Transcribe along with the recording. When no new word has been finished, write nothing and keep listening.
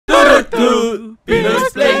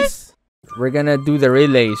We're gonna do the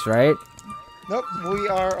relays, right? Nope, we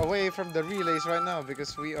are away from the relays right now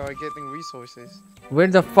because we are getting resources. Where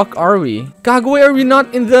the fuck are we? Gago, why are we not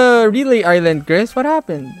in the relay island, Chris? What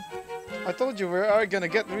happened? I told you we are gonna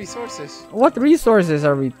get resources. What resources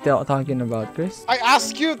are we talking about, Chris? I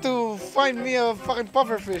asked you to find me a fucking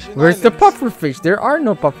pufferfish. Where's the pufferfish? There are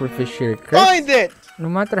no pufferfish here, Chris. Find it! No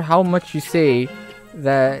matter how much you say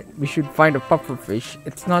that we should find a pufferfish,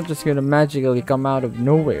 it's not just gonna magically come out of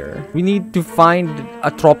nowhere. We need to find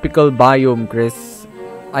a tropical biome, Chris.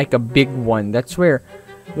 Like a big one. That's where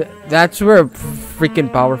freaking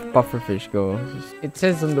power pufferfish goes. It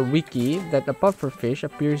says on the wiki that the pufferfish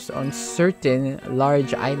appears on certain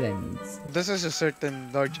large islands. This is a certain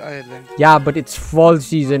large island. Yeah, but it's fall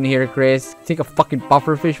season here, Chris. Think a fucking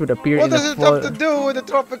pufferfish would appear in the fall. What does it have to do with the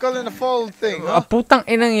tropical and the fall thing? Huh? Putang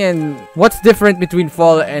inang yan. What's different between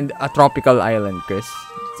fall and a tropical island, Chris?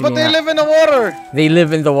 But they live in the water. They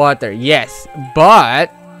live in the water, yes.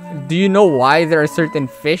 But do you know why there are certain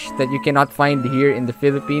fish that you cannot find here in the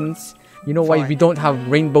Philippines? You know why we don't have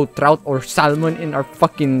rainbow trout or salmon in our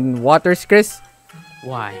fucking waters, Chris?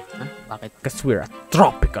 Why? Huh? Bakit? Because we're a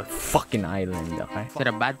tropical fucking island, okay? Is that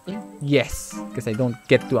a bad thing? Yes, because I don't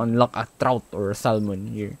get to unlock a trout or a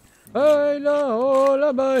salmon here. Hey, la,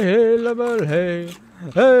 la, ba, hey, la, ba, hey.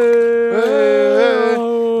 Hey,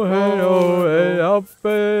 oh, hey, oh, hey, up,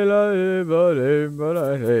 hey, la, hey, ba, hey, ba,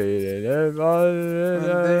 la, hey, hey, ba,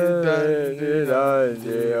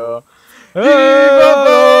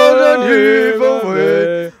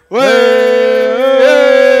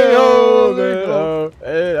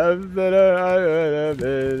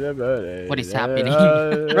 What is happening?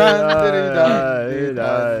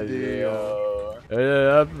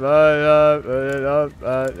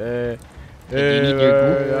 Do you need your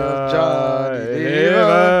group? Johnny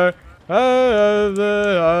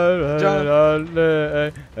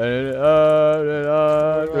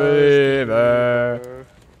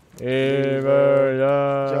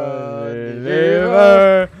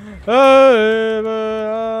Lever.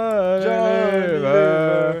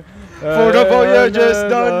 For the voyage is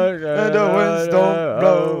done and the winds don't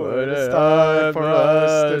blow, it's time for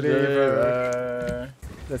us to leave.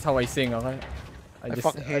 That's how I sing, okay? I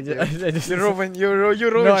fucking hate you. I just You ruined no,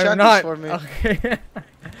 I'm shanties not. for me. Okay.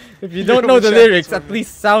 If you don't know the lyrics, at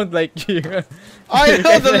least sound like you. I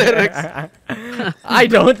know the lyrics. I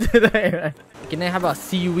don't. Can I have a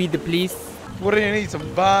seaweed, please? What do you need?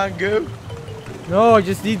 Some bamboo? No, I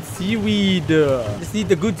just need seaweed. Just need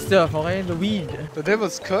the good stuff, okay? The weed. The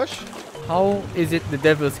devil's kush? How is it the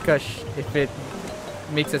devil's kush if it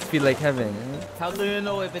makes us feel like heaven? How do you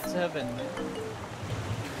know if it's heaven?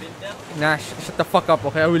 Nash, shut the fuck up,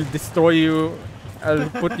 okay? I will destroy you. I'll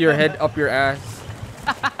put your head up your ass.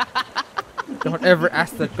 Don't ever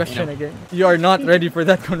ask that question again. You are not ready for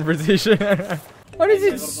that conversation. What is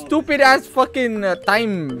it? Stupid ass fucking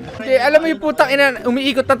time. Okay, alam mo yung putang ina,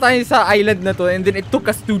 umiikot na tayo sa island na to and then it took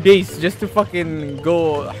us 2 days just to fucking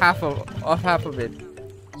go half of it.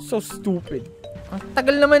 So stupid. Ang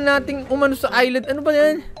tagal naman nating umano sa island. Ano ba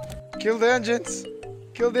yan? Kill the engines.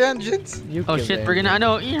 Kill the engines. Oh shit, we're gonna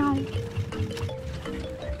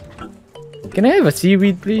Can I have a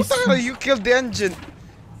seaweed, please? You killed the engine.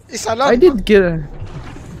 Isa lang. I did kill.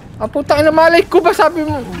 Ah, putang ina, malay ko ba sabi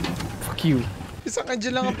mo? Fuck you. Isang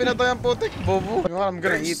engine lang ang pinatay ang putik, bobo. You know what? I'm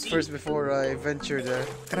gonna eat first before I venture there.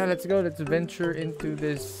 Tara, let's go. Let's venture into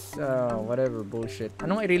this, whatever bullshit.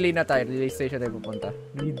 Anong i-relay na tayo? Relay station tayo pupunta.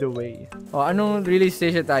 Lead the way. Oh, anong relay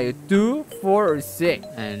station tayo? 2, 4, or 6?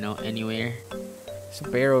 I don't know, anywhere. There's a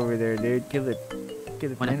bear over there, dude. Kill it.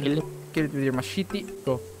 Kill it, Wanna man. kill it? Kill it with your machete.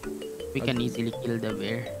 Go. We can easily kill the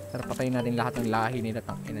bear. Tara, patayin natin lahat ng lahi nila.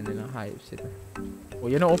 Tangina nilang hayop sila. Oh,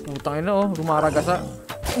 yan o. Oh, putang ina, oh. Rumaragasa.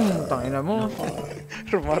 Tangina mo.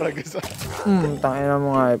 Rumaragasa. Tangina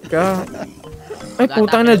mo nga, ka. Ay,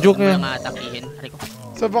 putang ina, joke yan.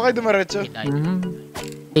 So, baka dumaretso?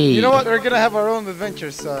 You know what? We're gonna have our own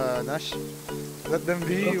adventures, Nash. Let them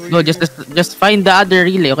be. No, just find the other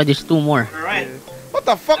relay. Okay, there's 2 more. Alright. What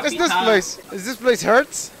the fuck is this place? Is this place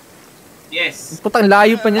Hurts? Yes. Putang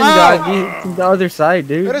layo pa niyan, gagi. From the other side,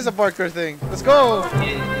 dude. It is a parkour thing. Let's go.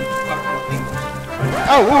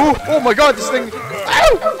 Ow! Oh my god, this thing.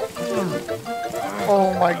 Ow!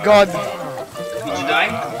 Oh my god. Did you die?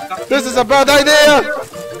 This is a bad idea.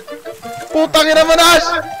 Putang ina mo, Nash!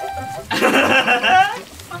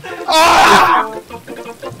 Ah!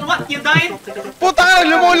 What? You died? Putang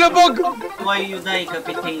ina, lumulubog! Why you die,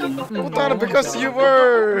 Kapitain? Putang ina, because you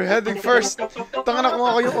were heading first. Tanga na kung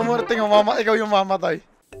ako yung umarating, ikaw yung mamatay.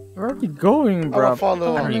 Where are we going, bro? I'll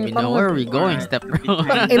follow. I don't even know where we're going, step bro.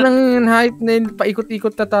 Ilang height na yun,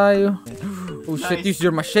 paikot-ikot na tayo. Oh shit, use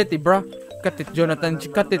your machete, bro. Cut it, Jonathan.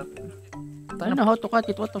 Cut it. Ano, how to cut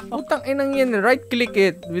it? What the fuck? Putang inang yan. Right click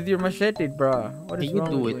it with your machete, bro. What is You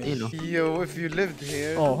wrong do with it, you? you know. Yo, if you lived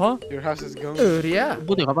here, Oh, huh? your house is gone. Area.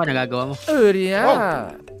 Buti ka pa, nagagawa mo.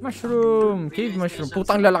 Area. Mushroom. Cave mushroom.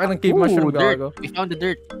 Putang lalaki ng cave mushroom, Dirt. gago. We found the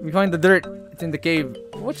dirt. We find the dirt. It's in the cave.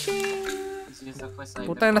 Whatching? It's just a quest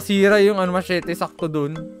item. Putang nasira yung machete. Sakto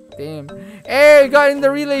dun. Damn. Hey, got in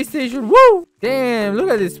the relay station. Woo! Damn,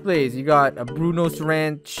 look at this place. You got a Bruno's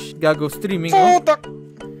Ranch. Gago streaming. Oh. Putak!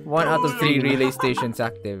 1 out of 3 relay stations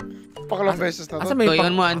active. Pakalang beses na Asa to. may So,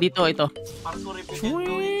 yun mo, andito, ito. Parkour repeated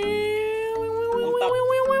doing.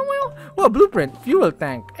 Oh, blueprint. Fuel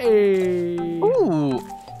tank. Hey. Ooh.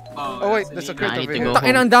 Oh wait, there's a crate over Nah, I need to here. go. Putang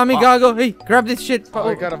ina, ang dami gago. Hey, grab this shit.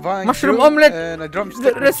 I got a vine, Mushroom fruit, omelet. and a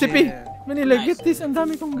drumstick. Recipe. Yeah. Manila, get this. Ang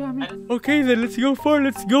dami kong gamit. Okay, then let's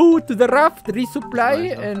go to the raft,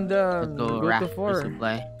 resupply, and Ito, go to raft 4.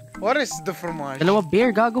 resupply. What is the fromage? Dalawa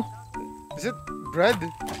bear, gago. Is it bread?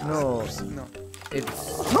 No, No. it's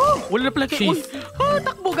Wala na pala kayo. cheese.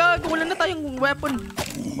 Takbo, gago. Wala na tayong weapon.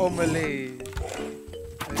 Omelette.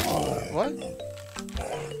 What?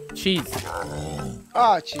 Cheese.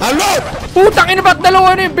 Cheese. Putang ina, ba't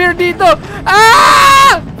dalawa na yung beer dito?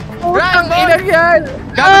 Ah! Putang ina yan!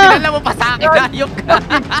 Gago, dinala mo pa sa akin, hayop ka.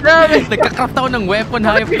 Nagka-craft ako ng weapon,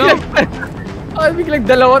 hayop ko. Ay, biglang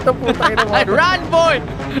dalawa to, putang ina mo. Run, boy!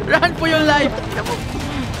 Run for your life!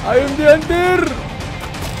 I am the hunter!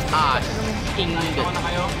 King. Ako na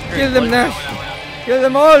kayo. Kill them, Nash. Kill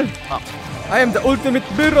them all! I am the ultimate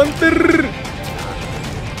beer hunter!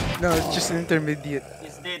 No, it's just an intermediate.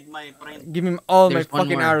 He's dead, my friend. Give me all There's my one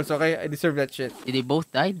fucking more. arrows, okay? I deserve that shit. Did they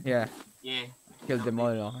both die? Yeah, Yeah. kill them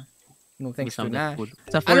all, okay? No thanks to Nash.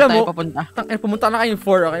 Sa 4 Alam tayo mo- papunta. Pumunta na kayong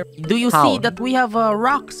 4, okay? Do you How? see that we have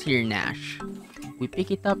rocks here, Nash? We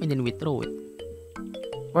pick it up and then we throw it.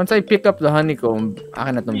 Once I pick up the honeycomb,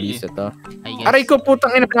 akin na tong beast ito. I guess. Aray ko,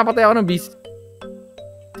 putang ina, pinapatay ako ng beast.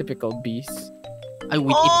 Typical beast. Ay,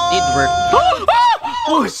 wait, it did work.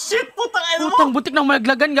 Oh shit! Putang ina mo! Putang butik ng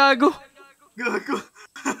malaglagan, gago. Gago.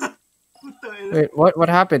 Putang ina. Wait, what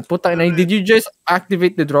happened? Putang ina, did you just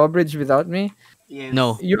activate the drawbridge without me? Yes.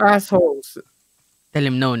 No. You assholes. Tell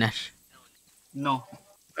him no, Nash. No.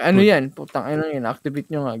 Ano yan? Putang ina yun, activate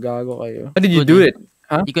nyo nga, gago kayo. How did you Good do one. it?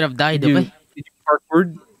 Huh? You could have died, Did you, diba? did you parkour?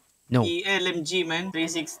 No. LMG, man.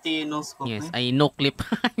 360 no scope. Yes, eh. I no clip.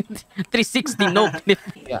 360 no clip.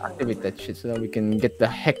 Yeah, activate that shit so that we can get the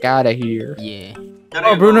heck out of here. Yeah. There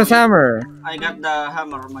Oh, you Bruno's go. hammer. I got the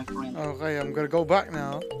hammer, my friend. Okay, I'm gonna go back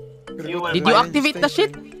now. Fuel Did you line activate the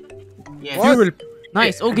shit? Yes. What? Fuel.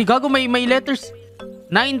 Nice. Okay, gago, may letters.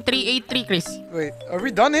 9383, Chris. Wait, are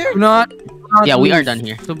we done here? Not Yeah, we are least. done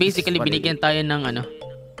here. So basically, Funny. binigyan tayo ng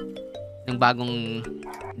ng bagong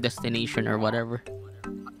destination or whatever.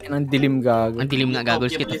 Ang dilim, gago. Ang dilim nga, gago.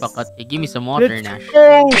 Let's get the fuck out. Hey, give me some Let's water, Nash.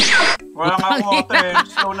 go! Wala nga akong water eh.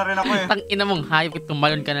 Slow na rin ako eh. Tang ina mong hayop,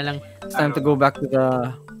 tumalon ka na lang. It's time to go back to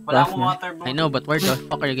the Wala raft akong na. water, bro. I know, but where the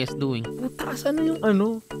fuck are you guys doing? Putas, ano yung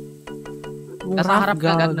ano? Yung Nasa raft, harap ka,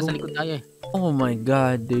 gago. gago. Nasa likod tayo eh. Oh my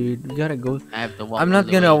god, dude. We gotta go. I have to walk I'm all not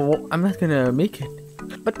the gonna way. I'm not gonna make it.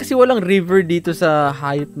 Ba't kasi walang river dito sa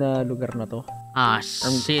hayop na lugar na to? Ah,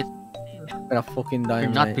 shit. I'm gonna fucking die.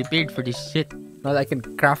 You're not prepared for this shit. Not I can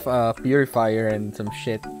craft a purifier and some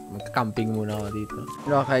shit. Mag-camping muna ako dito.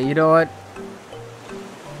 Okay, you know what?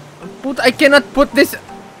 Puta, I cannot put this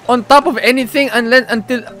on top of anything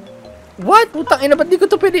until... What? Putang ina, ba't di ko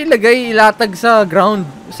to pwede ilagay, ilatag sa ground?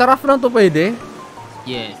 Sa raft lang to pwede?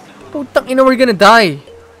 Yes. Putang ina, we're gonna die.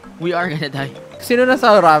 We are gonna die. Sino na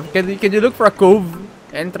sa raft? Can you look for a cove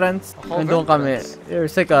entrance? A cove Nandun kami. entrance?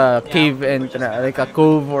 There's like a cave entrance, like a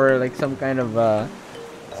cove or like some kind of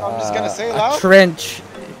So I'm just gonna sail a out? trench.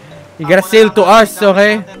 You gotta sail to us,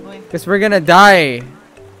 okay? Because we're gonna die.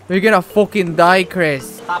 We're gonna fucking die,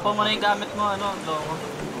 Chris. Tapo mo na yung gamit mo, ano, Gloco.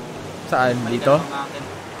 Saan? Balikan Dito? mo natin.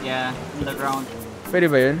 Yeah, on the ground. Pwede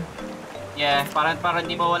ba yun? Yeah, para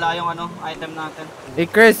hindi mawala yung ano, item natin. Hey,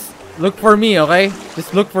 Chris, look for me, okay?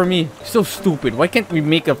 Just look for me. So stupid. Why can't we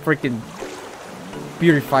make a freaking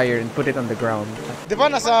purifier and put it on the ground? Di ba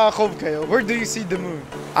nasa cove kayo? Where do you see the moon?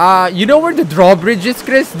 You know where the drawbridge is,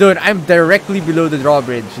 Chris? Dude, I'm directly below the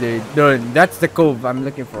drawbridge, dude. Dude, that's the cove I'm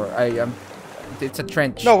looking for. It's a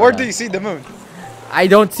trench. No, where do you see the moon? I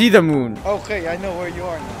don't see the moon. Okay, I know where you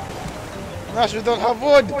are now. Nash, we don't have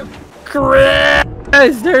wood! Chris,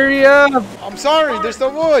 hurry up! I'm sorry, there's no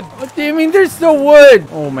wood! What do you mean there's no wood?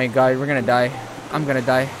 Oh my god, we're gonna die. I'm gonna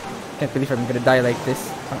die. Can't believe I'm gonna die like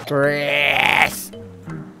this. Chris!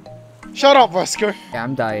 Shut up, Wesker. Yeah,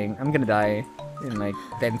 I'm dying. I'm gonna die in like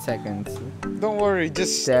 10 seconds. Don't worry,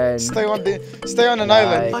 just 10, stay on an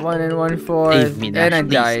island. 1 and 1/4, Save me, and I Nash,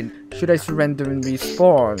 please. died. Should I surrender and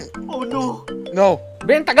respawn? Oh no! No.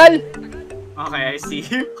 Ben, tagal! Okay, I see.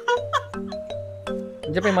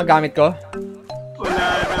 Andiyan pa yung magamit ko? Wala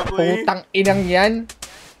na boy. Putang inang yan.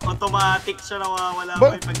 Automatic siya nawawala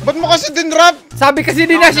Ba't mo kasi dinrap? Sabi kasi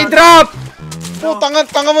ni Nash i-drop!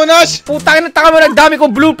 Tanga mo, Nash! Putang ina, tanga mo, nagdami kong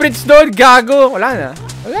blueprints doon, gago! Wala na.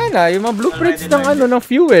 Wala na, yung mga blueprints ng ano, ng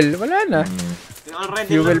fuel. Wala na.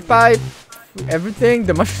 Fuel pipe, everything,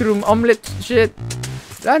 the mushroom omelet shit.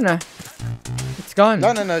 Wala na. It's gone.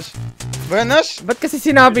 Wala na, Nash. Ba, Nash? Ba't kasi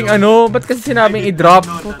sinabing ano? Ba't kasi sinabing i-drop?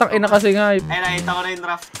 Putang ina kasi nga. Ay, nakita ko na yung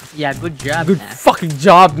Raft. Yeah, good job. Good fucking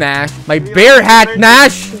job, Nash. My bear hat,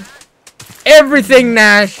 Nash! Everything,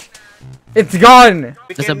 Nash! It's gone!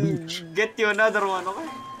 We Sa can beach. get you another one, okay?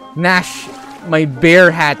 Nash, my bear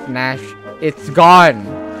hat, Nash. It's gone.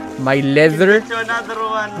 My leather, Get you another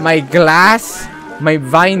one. my glass, my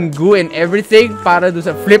vine goo and everything para doon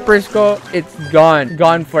sa flippers ko, it's gone.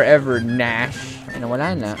 Gone forever, Nash. Ano,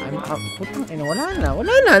 wala na. Putang ina, wala na.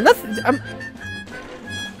 Wala na.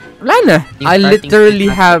 Wala na. I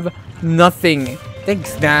literally have nothing.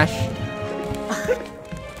 Thanks, Nash.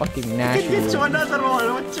 Fucking Nash. Get you another one.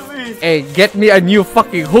 What you mean? Hey, get me a new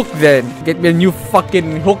fucking hook then. Get me a new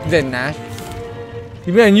fucking hook then, Nash.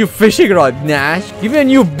 Give me a new fishing rod, Nash. Give me a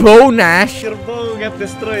new bow, Nash. Your bow got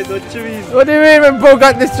destroyed. What you mean? What do you mean my bow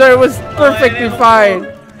got destroyed? It was perfectly fine.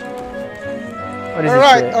 What is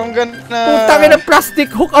Alright, this? I'm gonna... Putang ina, plastic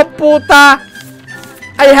hook up, puta!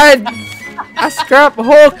 I had a scrap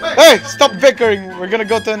hook. Hey, stop bickering. We're gonna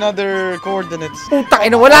go to another coordinates.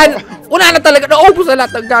 Putang ina, wala na talaga. Naubos na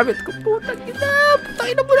lahat ng gamit ko. Putang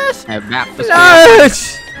ina mo, Nash. Back to school. Nash!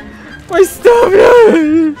 My stuff,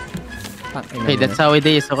 Nash! Okay, that's how it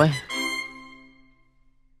is, okay?